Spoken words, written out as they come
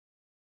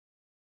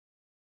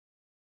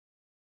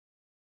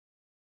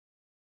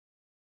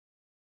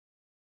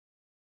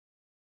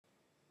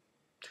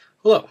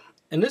Hello,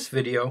 in this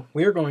video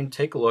we are going to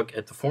take a look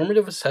at the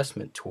formative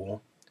assessment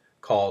tool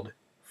called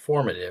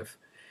Formative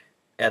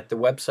at the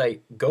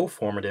website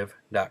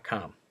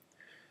goformative.com.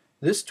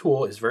 This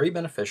tool is very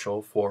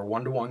beneficial for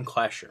one-to-one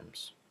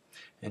classrooms,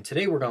 and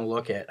today we're going to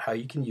look at how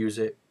you can use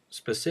it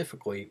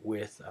specifically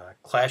with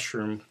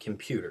classroom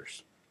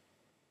computers.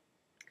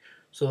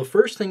 So the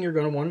first thing you're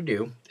going to want to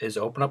do is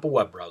open up a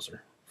web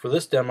browser. For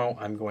this demo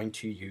I'm going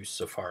to use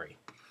Safari.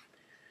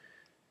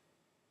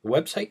 The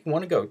website you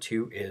want to go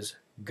to is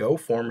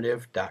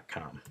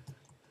goformative.com.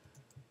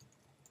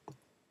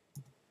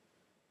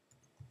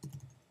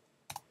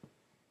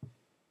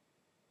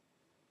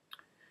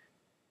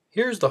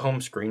 Here's the home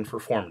screen for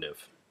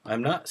Formative.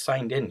 I'm not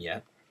signed in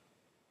yet,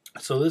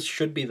 so this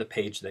should be the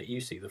page that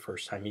you see the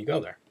first time you go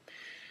there.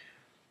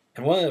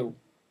 And one of the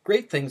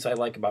great things I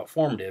like about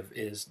Formative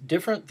is,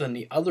 different than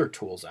the other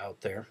tools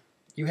out there,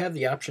 you have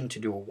the option to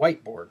do a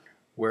whiteboard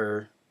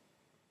where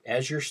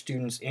as your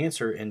students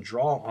answer and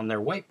draw on their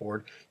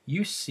whiteboard,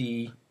 you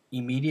see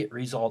immediate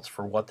results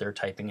for what they're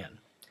typing in.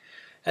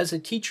 As a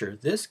teacher,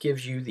 this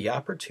gives you the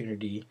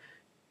opportunity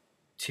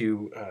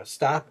to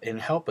stop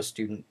and help a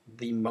student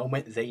the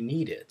moment they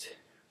need it,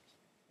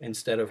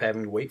 instead of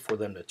having to wait for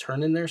them to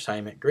turn in their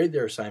assignment, grade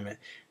their assignment,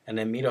 and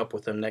then meet up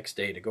with them next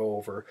day to go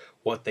over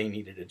what they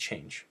needed to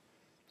change.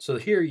 So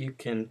here you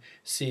can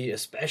see,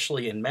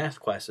 especially in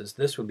math classes,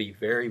 this would be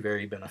very,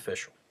 very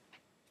beneficial.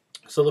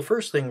 So the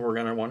first thing we're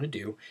going to want to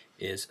do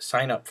is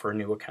sign up for a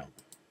new account.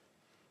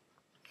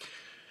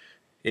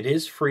 It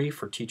is free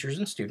for teachers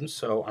and students,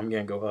 so I'm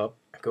going to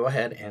go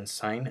ahead and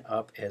sign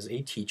up as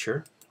a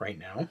teacher right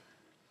now.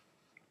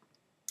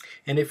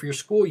 And if your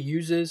school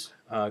uses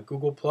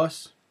Google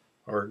Plus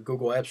or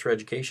Google Apps for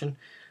Education,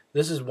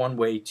 this is one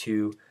way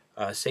to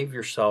save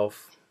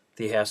yourself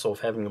the hassle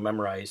of having to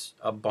memorize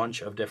a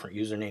bunch of different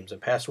usernames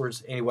and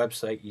passwords. Any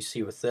website you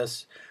see with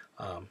this,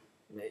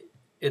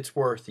 it's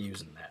worth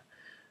using that.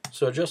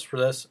 So just for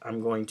this, I'm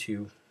going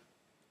to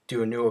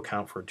do a new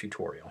account for a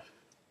tutorial.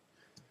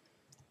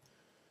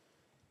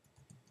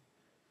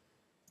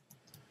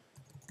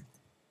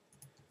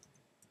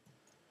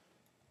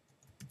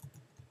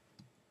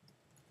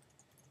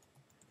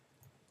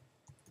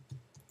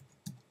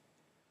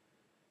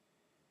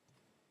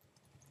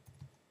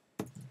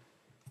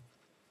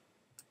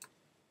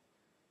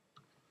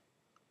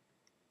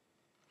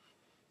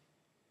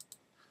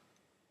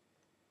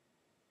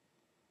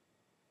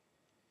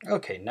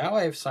 Okay, now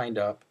I have signed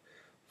up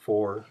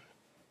for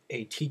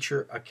a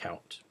teacher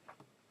account.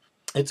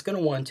 It's going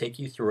to want to take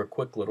you through a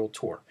quick little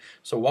tour.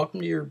 So welcome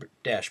to your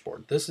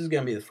dashboard. This is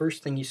going to be the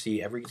first thing you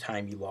see every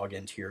time you log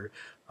into your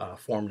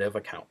Formative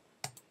account.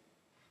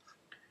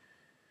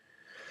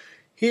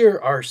 Here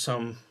are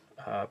some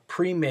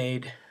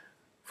pre-made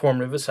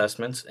formative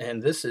assessments,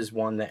 and this is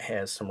one that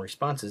has some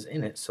responses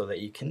in it so that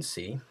you can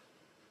see.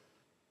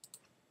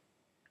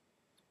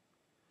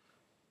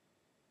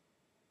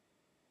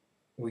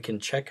 We can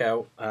check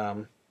out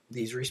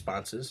these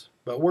responses,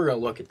 but we're going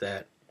to look at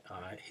that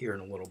here in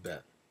a little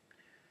bit.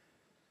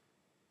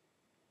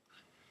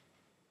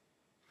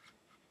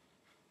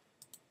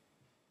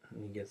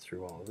 Let me get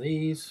through all of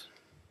these.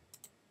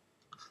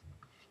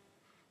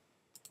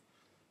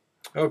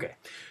 Okay,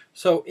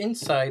 so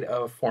inside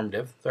of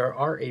Formative, there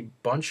are a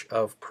bunch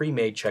of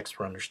pre-made checks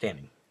for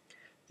understanding.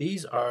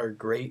 These are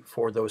great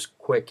for those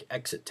quick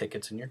exit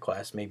tickets in your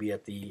class, maybe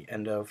at the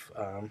end of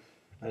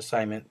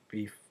assignment,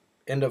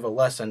 end of a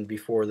lesson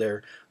before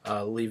they're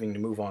leaving to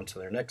move on to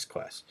their next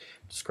class.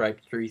 Describe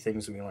 3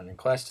 things we learned in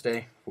class today.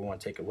 If we want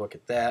to take a look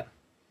at that.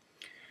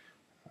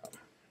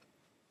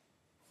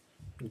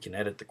 You can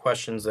edit the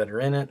questions that are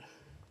in it.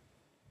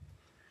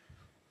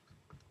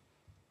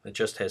 It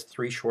just has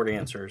 3 short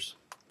answers.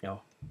 You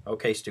know,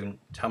 okay student,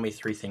 tell me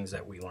 3 things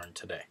that we learned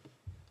today.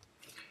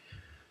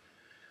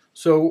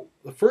 So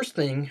the first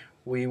thing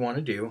we want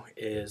to do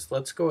is,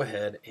 let's go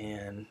ahead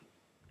and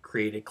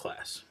create a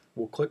class.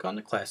 We'll click on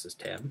the Classes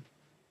tab.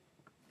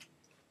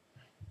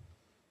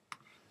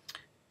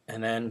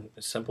 And then,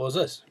 as simple as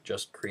this,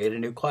 just create a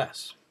new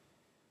class.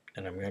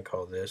 And I'm going to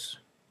call this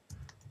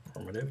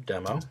Formative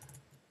Demo.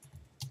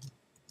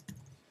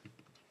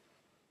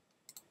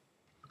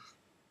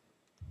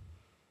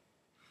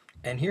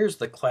 And here's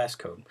the class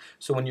code.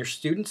 So when your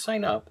students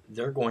sign up,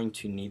 they're going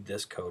to need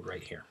this code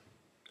right here.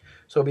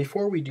 So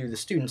before we do the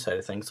student side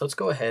of things, let's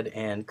go ahead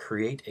and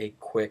create a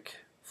quick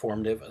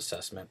formative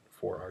assessment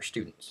for our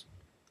students.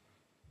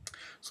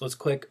 So let's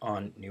click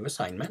on New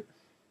Assignment.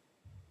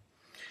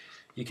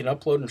 You can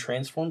upload and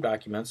transform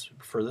documents.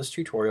 For this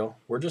tutorial,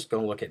 we're just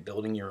going to look at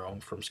building your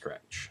own from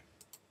scratch.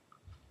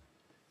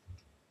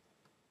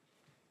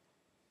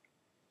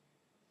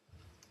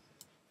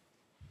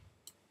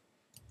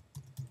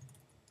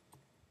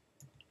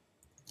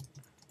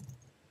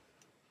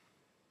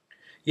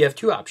 You have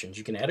 2 options.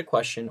 You can add a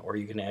question or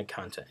you can add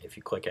content. If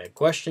you click Add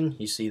Question,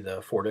 you see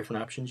the 4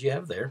 different options you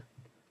have there.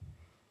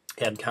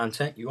 Add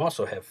Content, you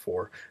also have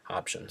 4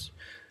 options.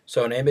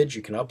 So an image,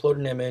 you can upload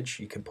an image,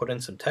 you can put in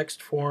some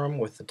text for them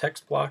with the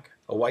text block.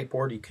 a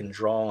whiteboard you can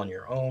draw on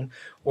your own,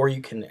 or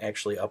you can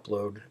actually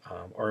upload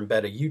or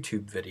embed a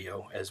YouTube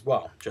video as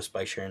well, just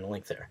by sharing the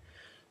link there.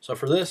 So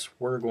for this,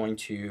 we're going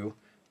to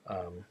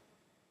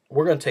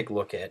take a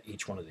look at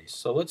each one of these.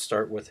 So let's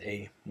start with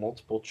a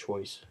multiple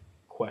choice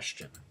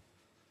question.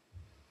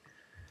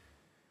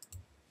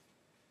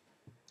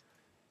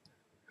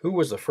 Who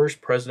was the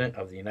first president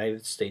of the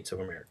United States of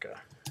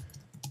America?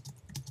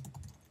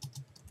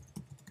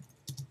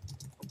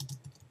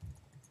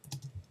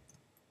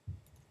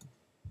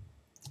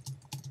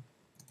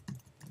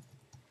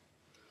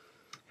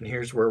 And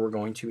here's where we're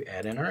going to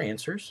add in our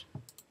answers.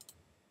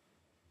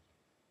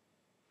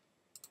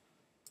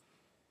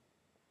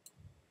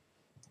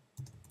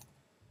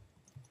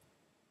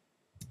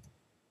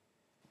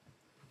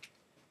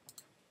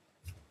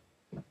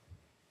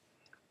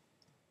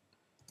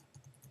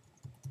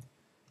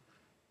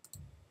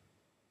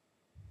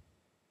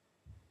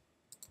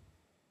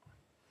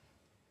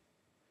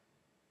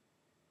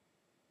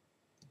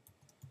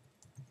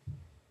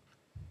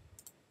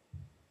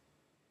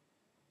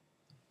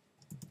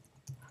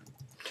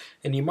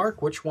 And you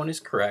mark which one is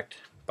correct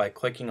by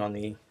clicking on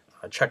the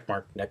check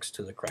mark next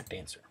to the correct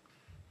answer.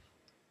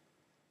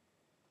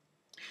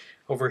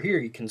 Over here,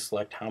 you can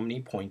select how many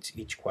points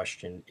each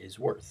question is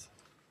worth.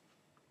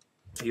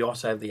 You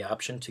also have the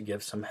option to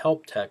give some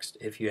help text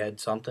if you had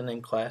something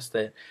in class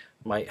that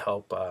might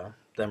help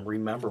them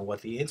remember what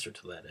the answer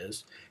to that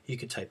is. You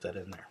could type that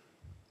in there.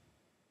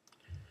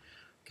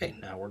 Okay,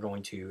 now we're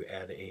going to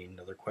add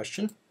another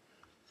question.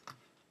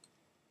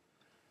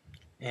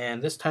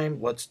 And this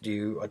time, let's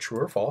do a true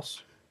or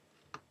false.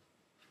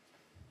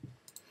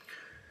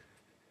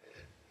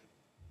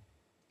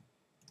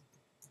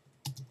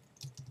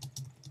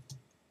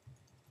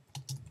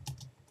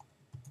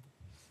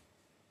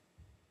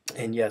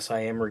 And yes,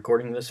 I am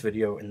recording this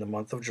video in the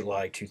month of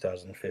July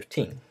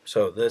 2015.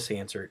 So this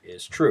answer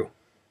is true.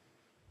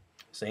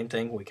 Same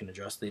thing, we can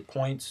adjust the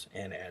points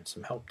and add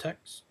some help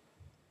text.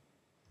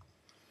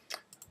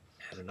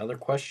 Add another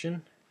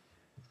question.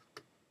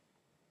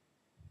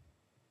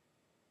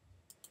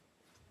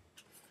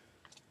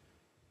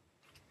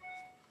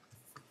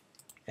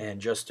 And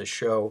just to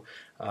show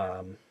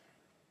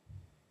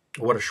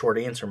what a short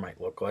answer might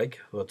look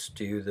like, let's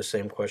do the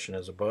same question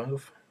as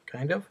above,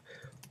 kind of.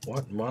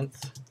 What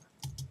month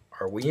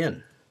are we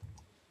in?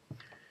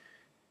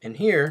 And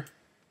here,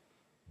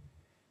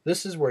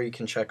 this is where you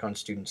can check on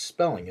students'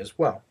 spelling as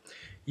well.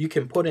 You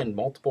can put in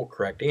multiple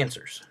correct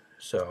answers.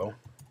 So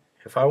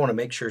if I want to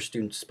make sure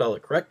students spell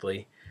it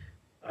correctly,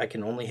 I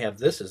can only have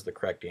this as the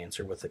correct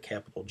answer with a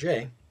capital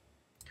J,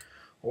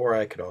 or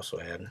I could also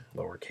add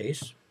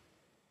lowercase.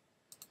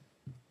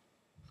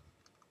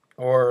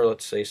 Or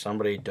let's say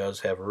somebody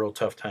does have a real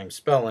tough time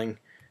spelling,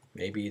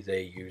 maybe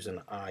they use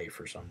an I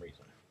for some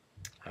reason.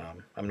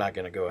 I'm not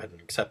going to go ahead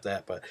and accept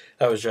that, but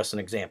that was just an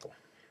example.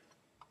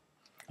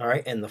 All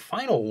right, and the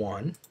final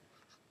one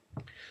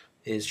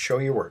is show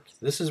your work.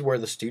 This is where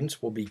the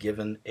students will be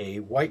given a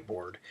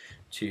whiteboard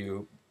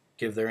to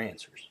give their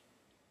answers.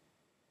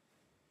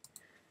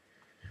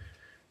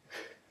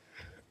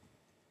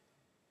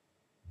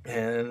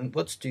 And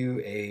let's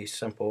do a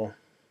simple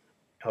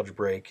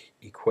algebraic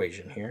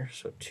equation here.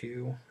 So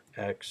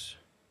 2x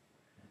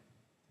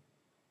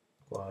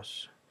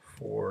plus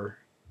 4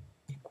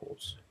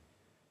 equals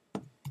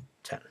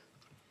 10.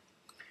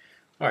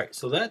 All right,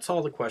 so that's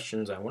all the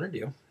questions I want to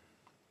do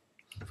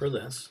for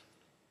this.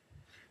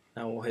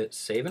 Now we'll hit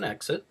save and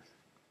exit.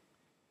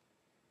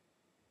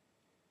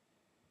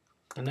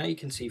 And now you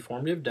can see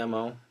formative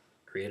demo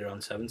created on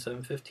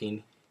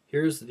 7/7/15.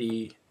 Here's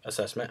the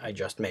assessment I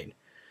just made.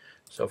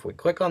 So if we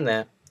click on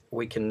that,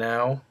 we can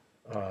now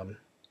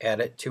add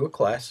it to a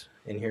class.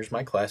 And here's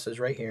my classes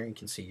right here. You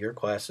can see your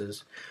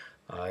classes,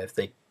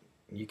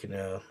 you can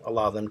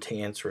allow them to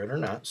answer it or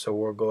not. So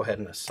we'll go ahead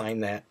and assign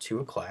that to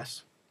a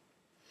class.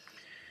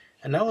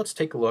 And now let's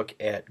take a look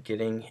at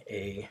getting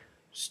a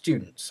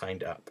student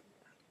signed up.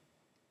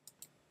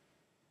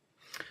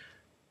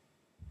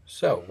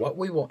 So what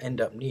we will end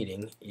up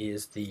needing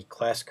is the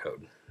class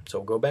code. So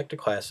we'll go back to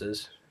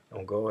classes and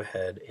we'll go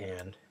ahead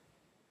and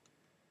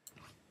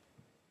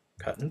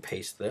cut and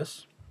paste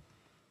this.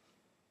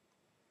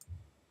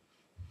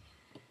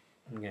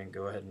 I'm going to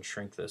go ahead and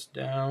shrink this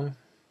down.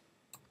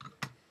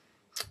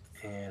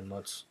 And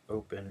let's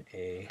go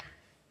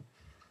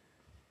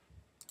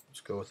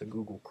with a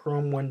Google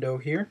Chrome window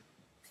here.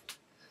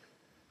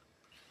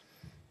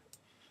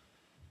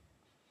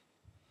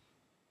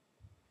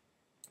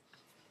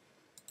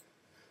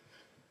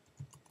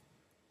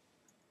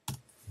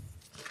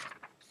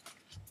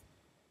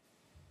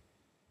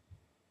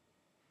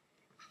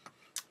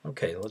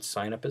 Okay, let's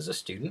sign up as a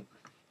student.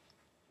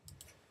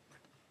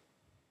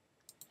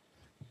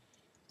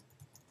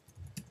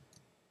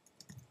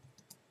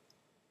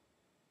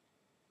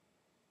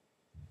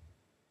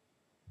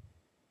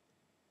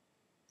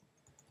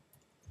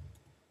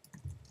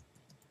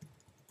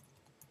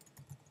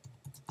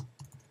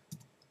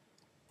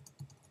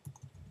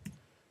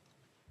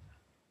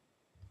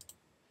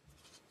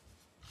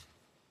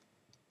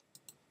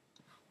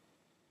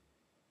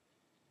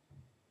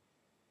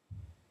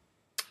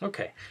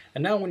 Okay,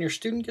 and now when your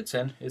student gets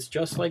in, it's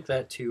just like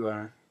that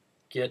to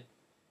get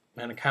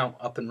an account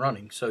up and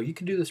running. So you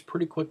can do this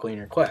pretty quickly in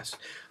your class.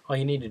 All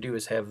you need to do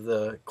is have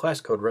the class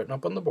code written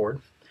up on the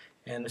board,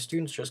 and the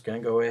student's just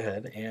going to go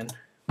ahead and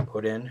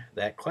put in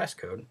that class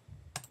code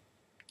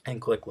and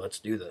click Let's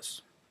Do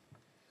This.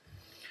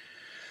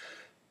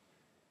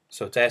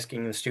 So it's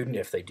asking the student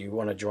if they do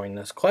want to join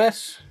this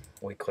class.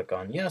 We click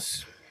on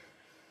Yes,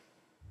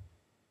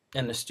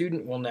 and the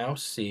student will now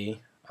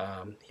see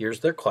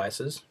here's their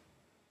classes,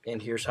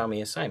 and here's how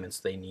many assignments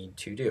they need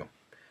to do.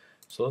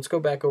 So let's go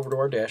back over to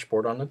our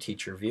dashboard on the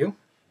teacher view.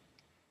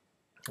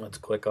 Let's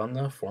click on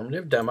the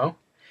formative demo,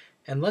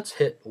 and let's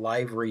hit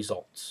live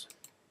results.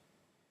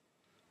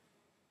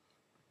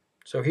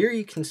 So here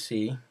you can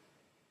see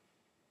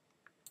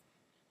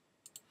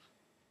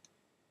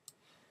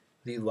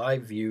the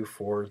live view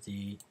for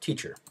the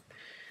teacher.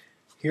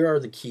 Here are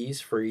the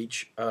keys for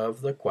each of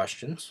the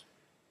questions.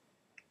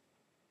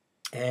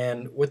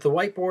 And with the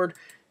whiteboard,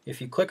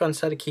 if you click on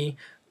set a key,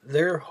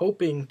 they're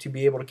hoping to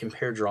be able to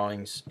compare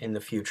drawings in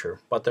the future,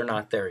 but they're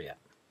not there yet.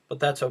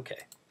 But that's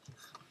okay.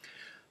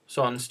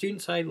 So on the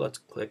student side, let's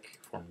click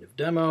Formative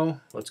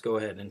Demo. Let's go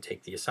ahead and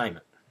take the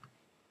assignment.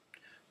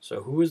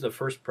 So who was the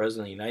first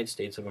president of the United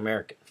States of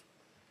America?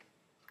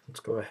 Let's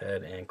go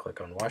ahead and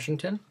click on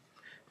Washington.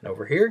 And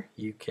over here,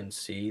 you can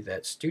see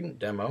that student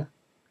demo,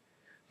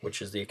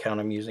 which is the account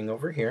I'm using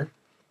over here,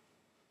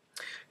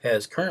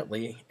 has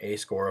currently a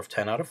score of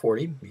 10 out of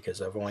 40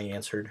 because I've only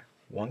answered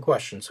one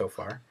question so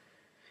far.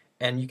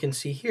 And you can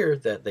see here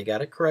that they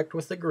got it correct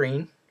with the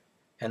green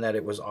and that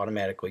it was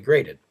automatically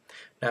graded.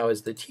 Now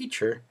as the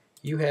teacher,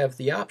 you have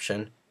the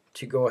option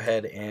to go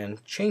ahead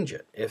and change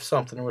it if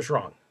something was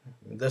wrong.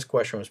 This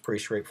question was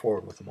pretty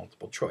straightforward with a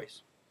multiple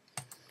choice.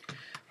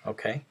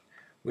 Okay,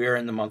 we are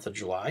in the month of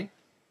July.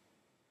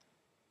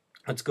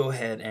 Let's go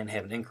ahead and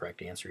have an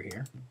incorrect answer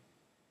here.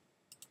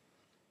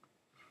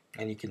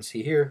 And you can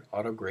see here,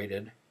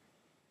 auto-graded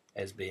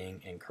as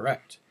being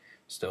incorrect.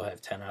 Still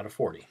have 10 out of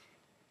 40.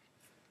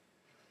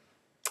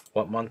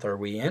 What month are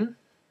we in?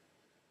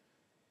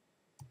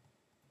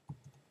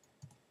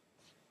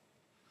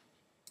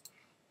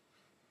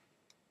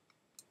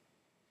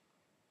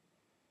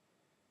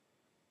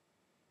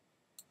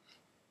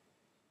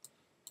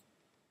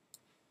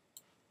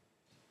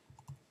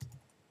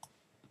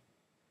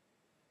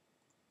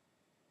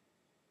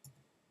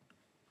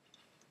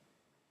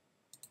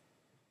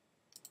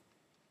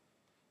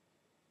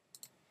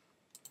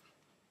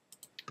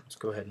 Let's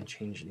go ahead and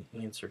change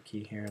the answer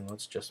key here, and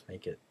let's just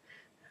make it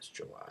as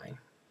July.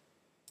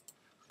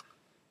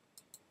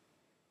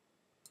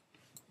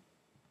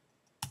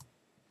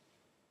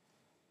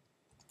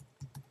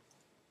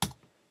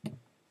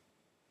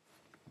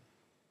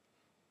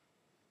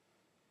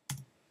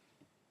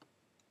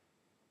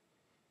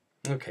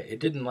 Okay, it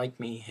didn't like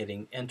me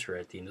hitting enter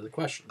at the end of the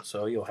question,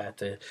 so you'll have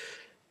to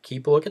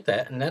keep a look at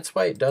that, and that's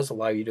why it does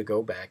allow you to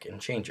go back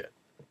and change it.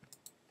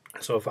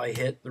 So if I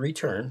hit the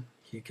return,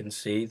 you can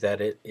see that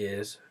it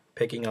is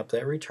picking up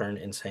that return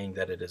and saying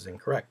that it is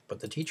incorrect, but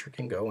the teacher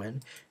can go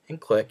in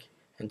and click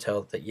and tell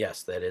it that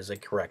yes, that is a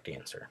correct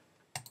answer.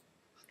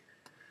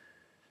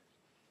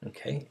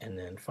 Okay, and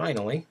then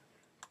finally,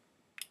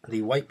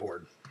 the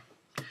whiteboard.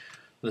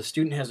 The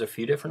student has a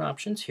few different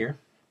options here.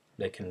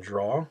 They can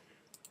draw.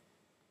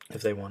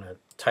 If they want to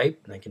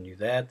type, they can do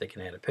that. They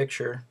can add a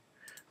picture.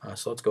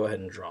 So let's go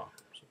ahead and draw.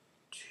 So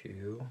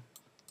 2x.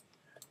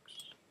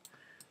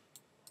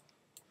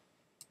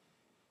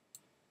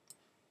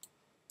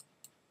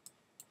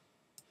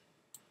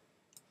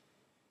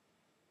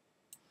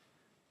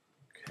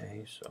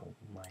 Okay, so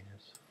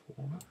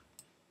 -4.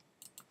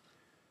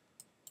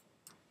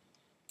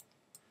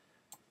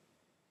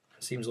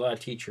 It seems a lot of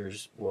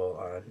teachers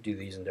will do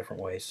these in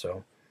different ways,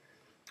 so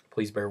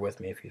please bear with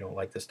me if you don't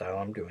like the style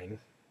I'm doing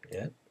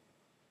it.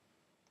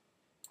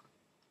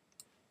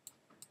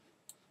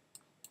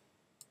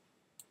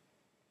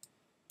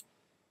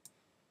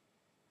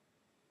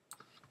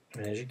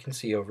 And as you can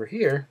see over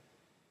here,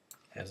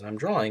 as I'm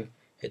drawing,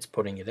 it's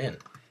putting it in.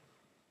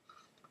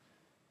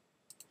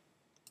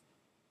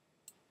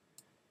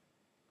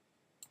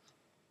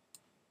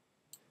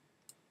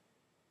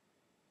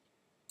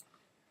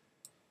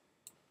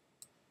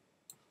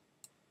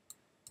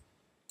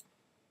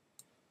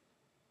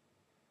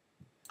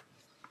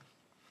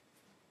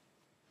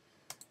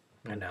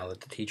 And now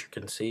that the teacher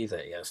can see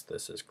that yes,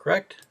 this is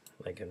correct,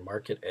 they can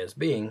mark it as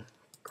being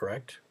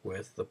correct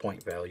with the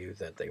point value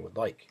that they would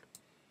like.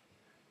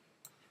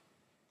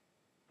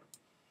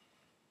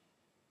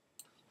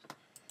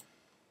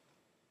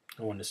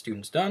 And when the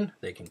student's done,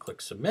 they can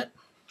click Submit,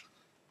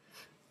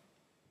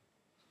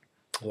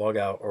 log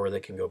out, or they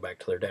can go back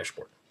to their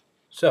dashboard.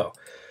 So,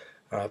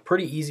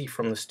 pretty easy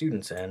from the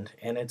student's end,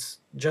 and it's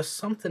just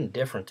something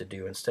different to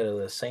do instead of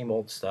the same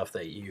old stuff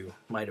that you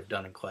might have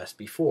done in class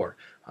before.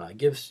 It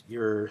gives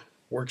your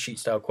worksheet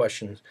style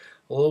questions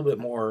a little bit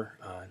more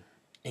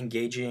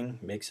engaging,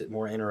 makes it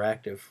more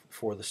interactive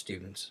for the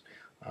students,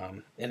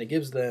 and it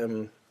gives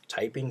them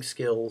typing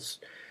skills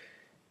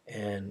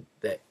and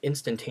that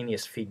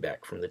instantaneous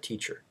feedback from the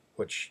teacher,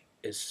 which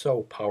is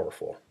so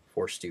powerful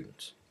for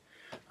students.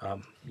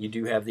 You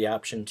do have the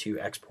option to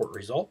export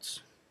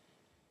results.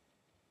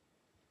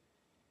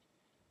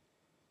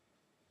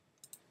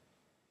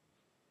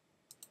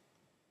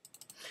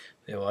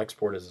 They will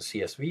export as a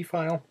CSV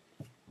file.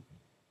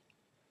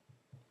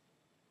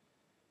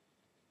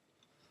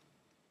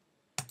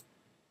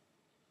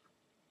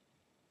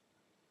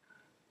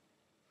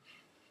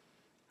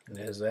 And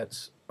as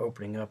that's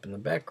opening up in the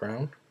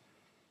background,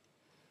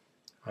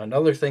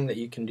 another thing that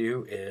you can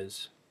do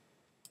is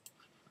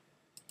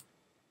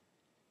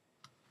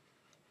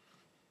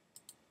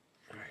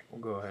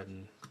we'll go ahead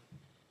and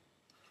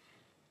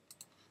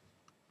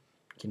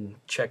you can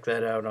check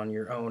that out on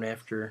your own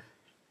after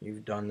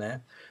you've done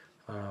that.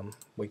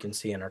 We can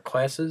see in our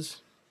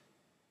classes.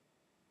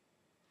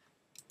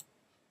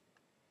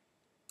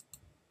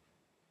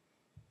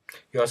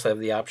 You also have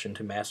the option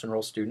to mass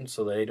enroll students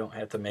so they don't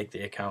have to make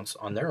the accounts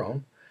on their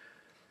own.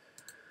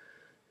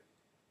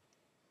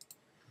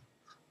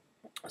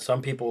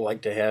 Some people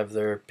like to have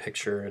their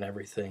picture and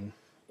everything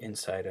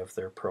inside of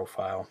their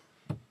profile.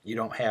 You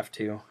don't have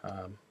to.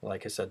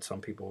 Like I said, some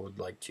people would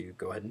like to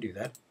go ahead and do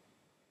that.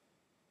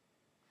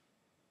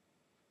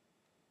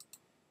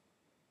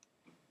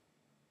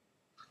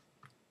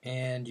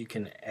 And you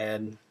can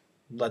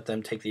let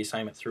them take the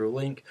assignment through a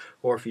link,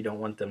 or if you don't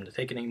want them to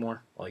take it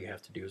anymore, all you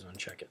have to do is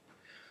uncheck it.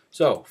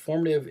 So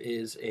Formative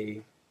is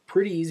a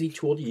pretty easy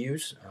tool to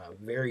use,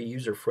 very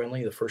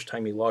user-friendly the first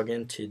time you log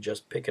in to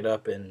just pick it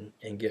up and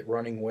get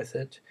running with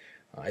it.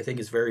 I think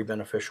it's very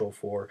beneficial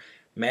for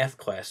math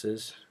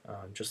classes,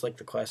 just like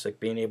the classic,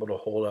 being able to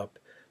hold up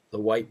the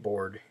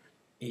whiteboard,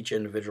 each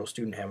individual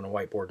student having a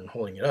whiteboard and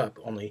holding it up,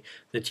 only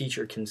the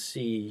teacher can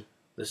see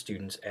the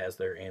students as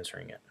they're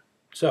answering it.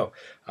 So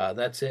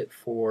that's it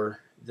for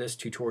this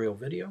tutorial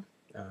video.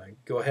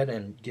 Go ahead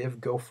and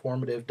give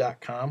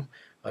goformative.com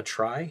a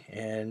try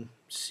and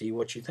see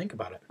what you think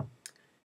about it.